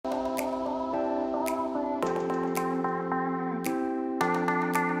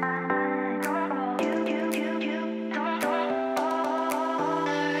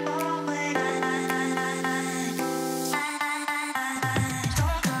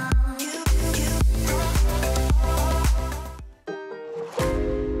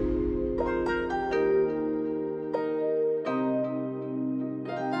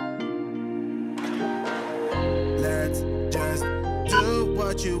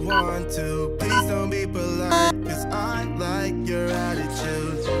want to. Please don't be polite, cause I like your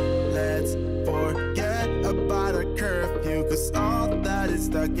attitude. Let's forget about a curfew, cause all that is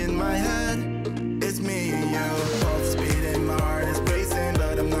stuck in my head is me and you. Pulse speeding, my heart is racing,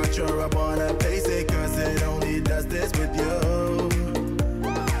 but I'm not sure I wanna pace it, cause it only does this with you.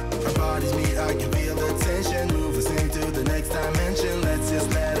 Our bodies meet, I can feel the tension, move us into the next dimension. Let's just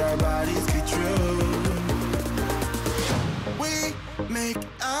let our bodies be true. We make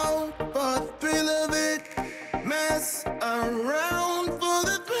out for the thrill of it, mess around for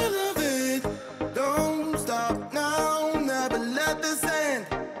the thrill of it. Don't stop now, never let this end.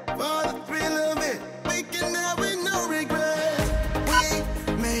 For the thrill of it, we can have it, no regret. We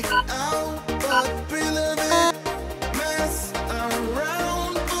make out for the thrill of it, mess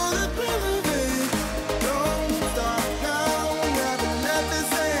around for the thrill of it. Don't stop now, never let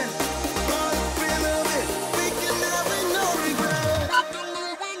this end. For the thrill of it, we can have it, no regret.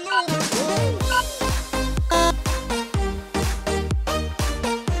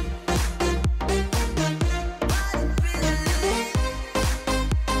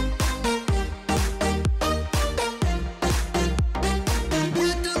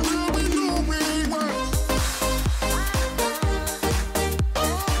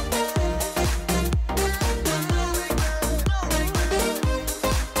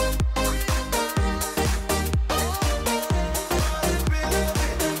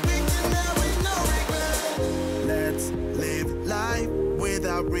 Let's live life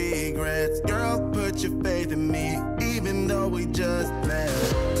without regrets. Girl, put your faith in me, even though we just met.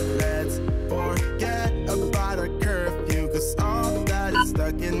 Let's forget about a curfew, cause all that is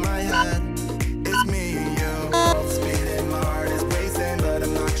stuck in my head is me and you. Pulse speeding, my heart is racing, but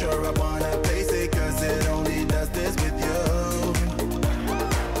I'm not sure I wanna pace it, cause it only does this with you.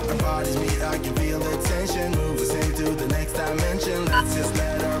 Our bodies meet, I can feel the tension, move us into the next dimension. Let's just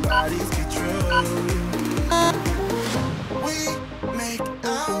let our bodies be true. We make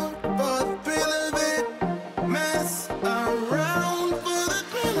out for the thrill of it, mess around for the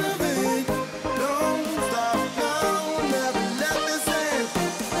thrill of it. Don't stop now, never let this end.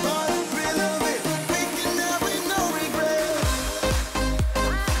 For the thrill of it, we can have it, no regret.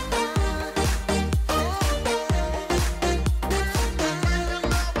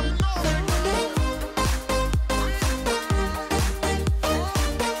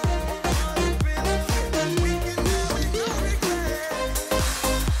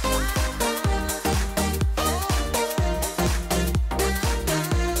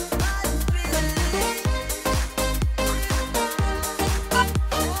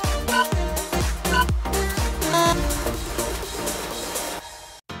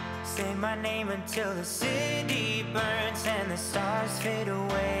 Say my name until the city burns and the stars fade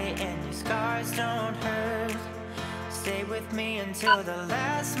away and your scars don't hurt. Stay with me until the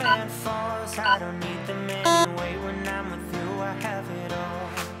last man falls. I don't need them anyway. When I'm with you, I have it all.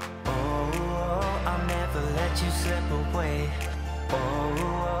 Oh, I'll never let you slip away.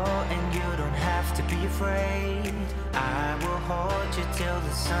 Oh, and you don't have to be afraid. I will hold you till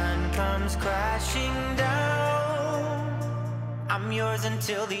the sun comes crashing down. I'm yours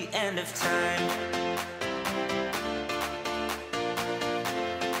until the end of time.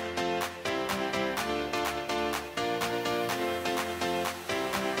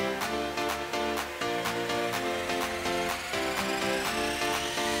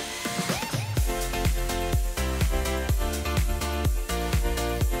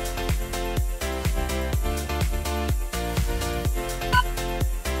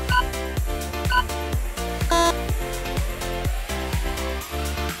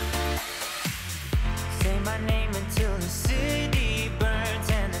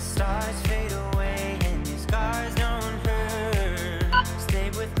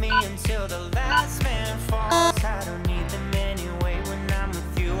 Until the last man falls, I don't need them anyway. When I'm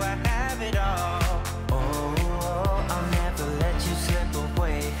with you, I have it all. Oh, I'll never let you slip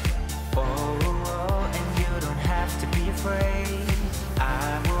away. Oh, and you don't have to be afraid.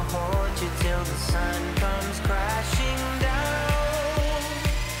 I will hold you till the sun comes crashing down.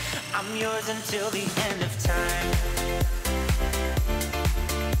 I'm yours until the end of time.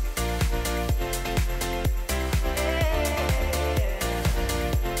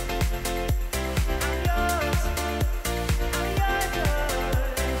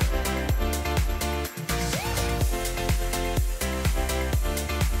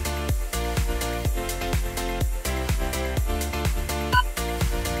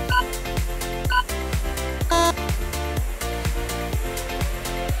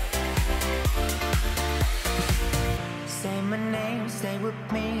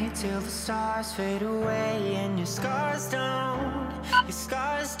 Till the stars fade away and your scars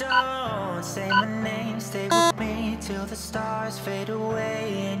scars don't say my name. Stay with me till the stars fade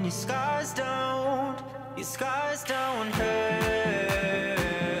away. And your scars don't hurt. Your scars don't hurt.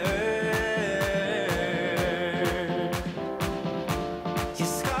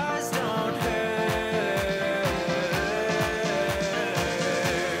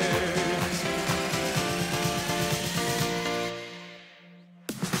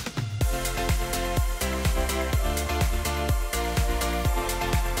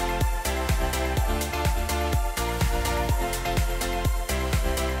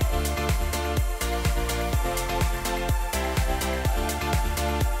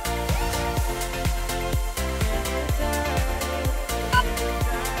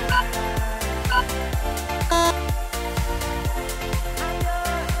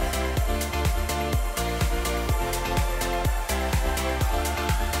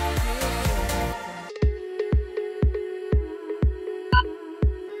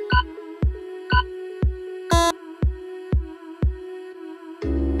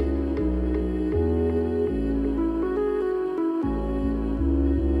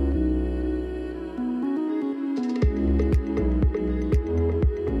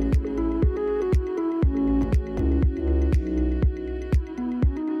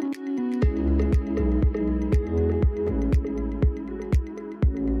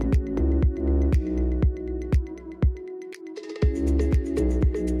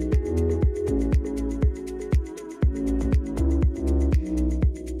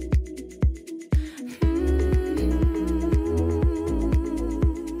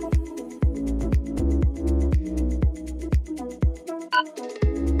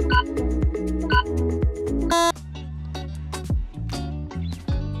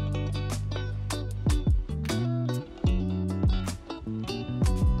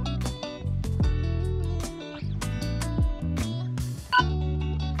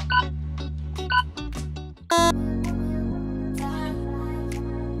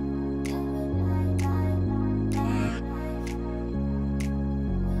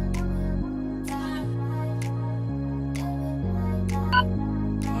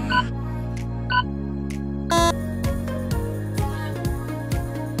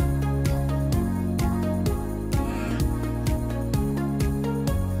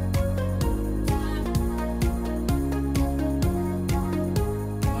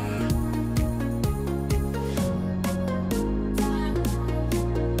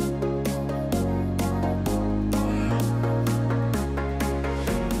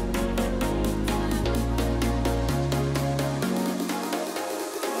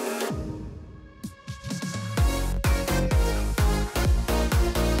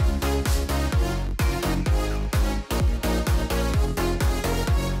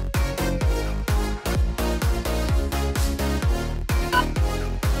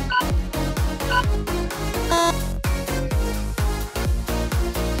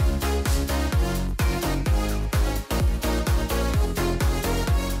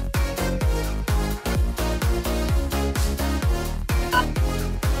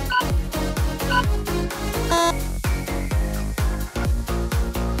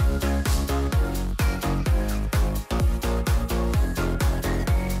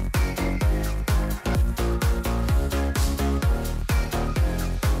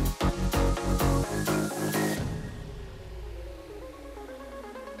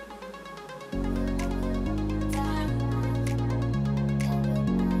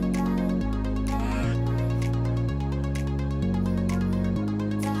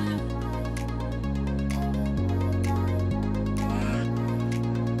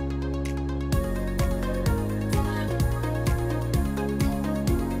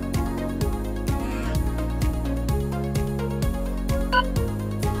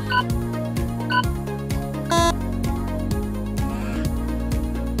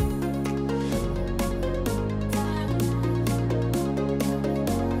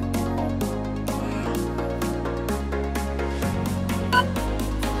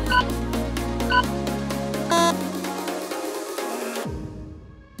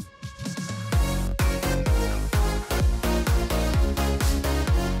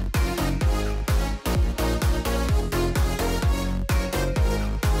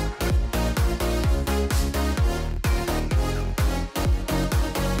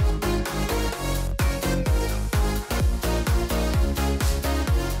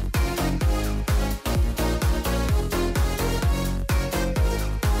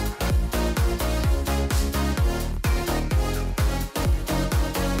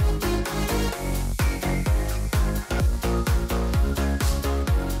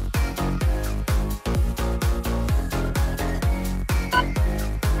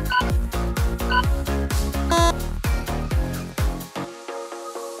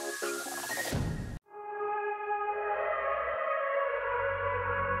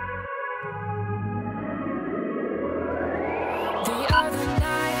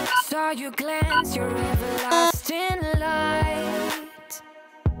 Saw you glance, your everlasting light.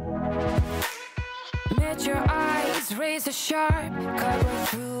 Met your eyes, razor sharp, cut right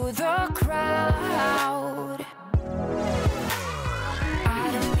through the crowd.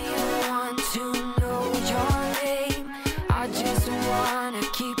 I don't even want to know your name, I just wanna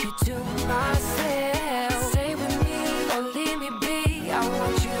keep you to myself. Stay with me or leave me be, I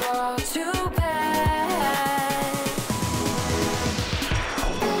want you all too bad.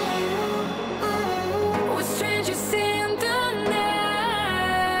 We're strangers in the night.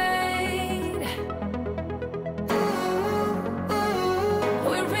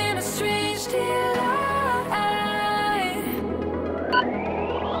 We're in a strange delight.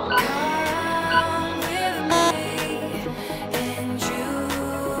 Come with me and you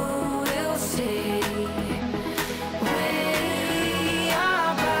will see we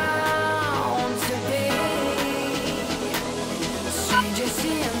are bound to be strangers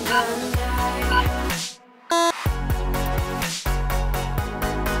in the night.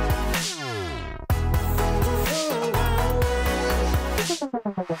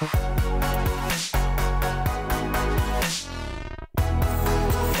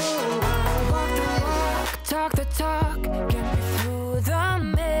 Walk the walk, talk the talk, get me through the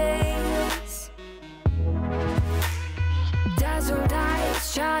maze. Dazzled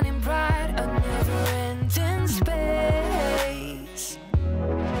eyes shining bright, a never-ending space.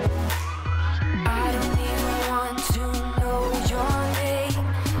 I don't even want to know your name,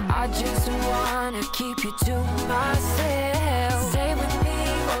 I just wanna keep you to myself. Stay with me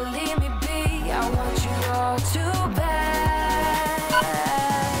or leave me be, I want you all too bad.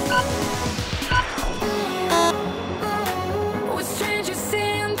 We're strangers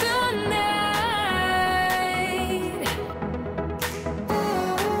in the night.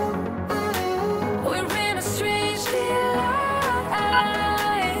 We're in a strange delight.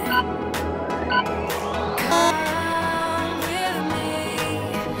 Come with me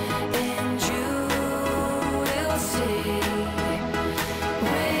and you will see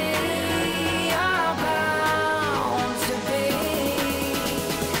we are bound to be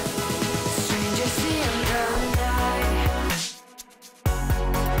strangers in the night.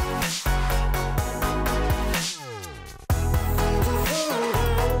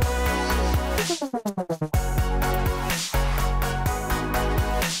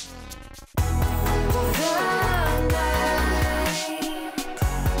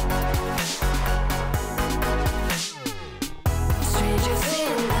 Strangers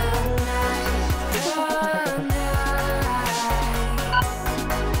in the night.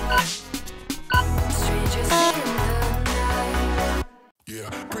 Strangers in the night. Yeah,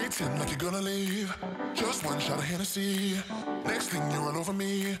 pretend like you're gonna leave. Just one shot of Hennessy. Next thing you're all over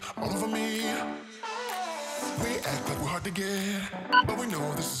me, all over me. We act like we're hard to get, but we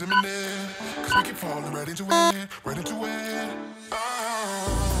know this is imminent. Cause we keep falling right into it, right into it.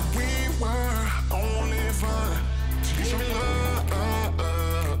 Oh, we were only fun till you show me love.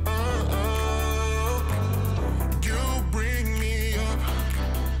 You bring me up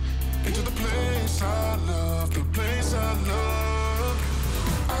into the place I love, the place I love.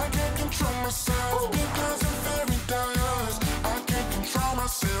 I can't control myself because I'm very dust. I can't control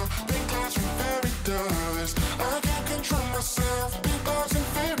myself because I'm very dust. I can't control myself because I'm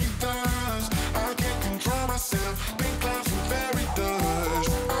very dust. I can't control myself because I'm very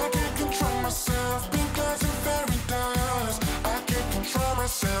dust. I can't control myself because I'm very dust. I can't control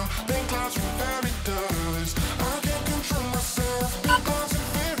myself because I'm very dust. I can't control myself because I'm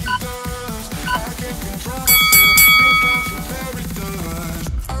very dust. I can't control myself because I'm very dust.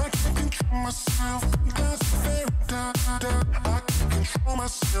 I can't control myself because I'm very dust. I can't control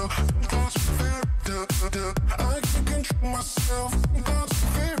myself because I'm very dust. I can't control myself because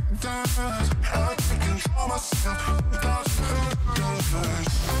I'm very dust. I can't control myself because I'm very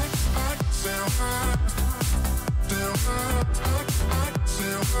dust.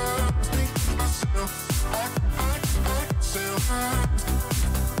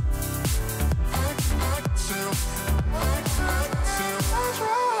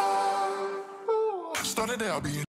 I started out being